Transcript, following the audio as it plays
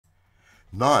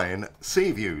9.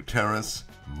 Seaview, Terrace,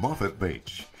 Moffat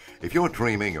Beach. If you're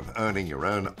dreaming of owning your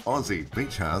own Aussie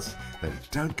beach house, then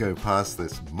don't go past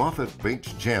this Moffat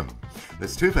Beach gem.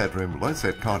 This 2-bedroom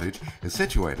lowset cottage is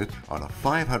situated on a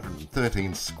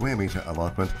 513 square metre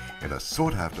allotment in a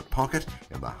sought-after pocket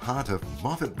in the heart of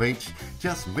Moffat Beach,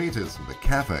 just metres from the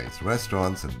cafes,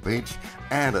 restaurants and beach,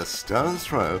 and a stone's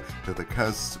throw to the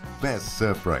coast's best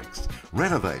surf breaks.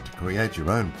 Renovate to create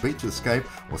your own beach escape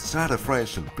or start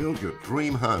afresh and build your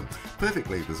dream home,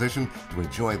 perfectly positioned to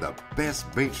enjoy the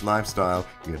best beach lifestyle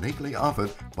uniquely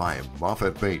offered by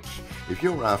Moffat Beach. If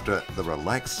you're after the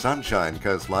relaxed Sunshine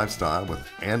Coast lifestyle with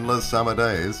endless summer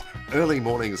days, early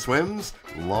morning swims,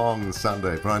 long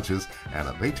Sunday brunches, and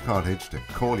a beach cottage to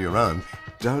call your own,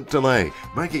 don't delay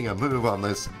making a move on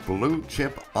this blue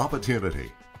chip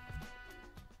opportunity.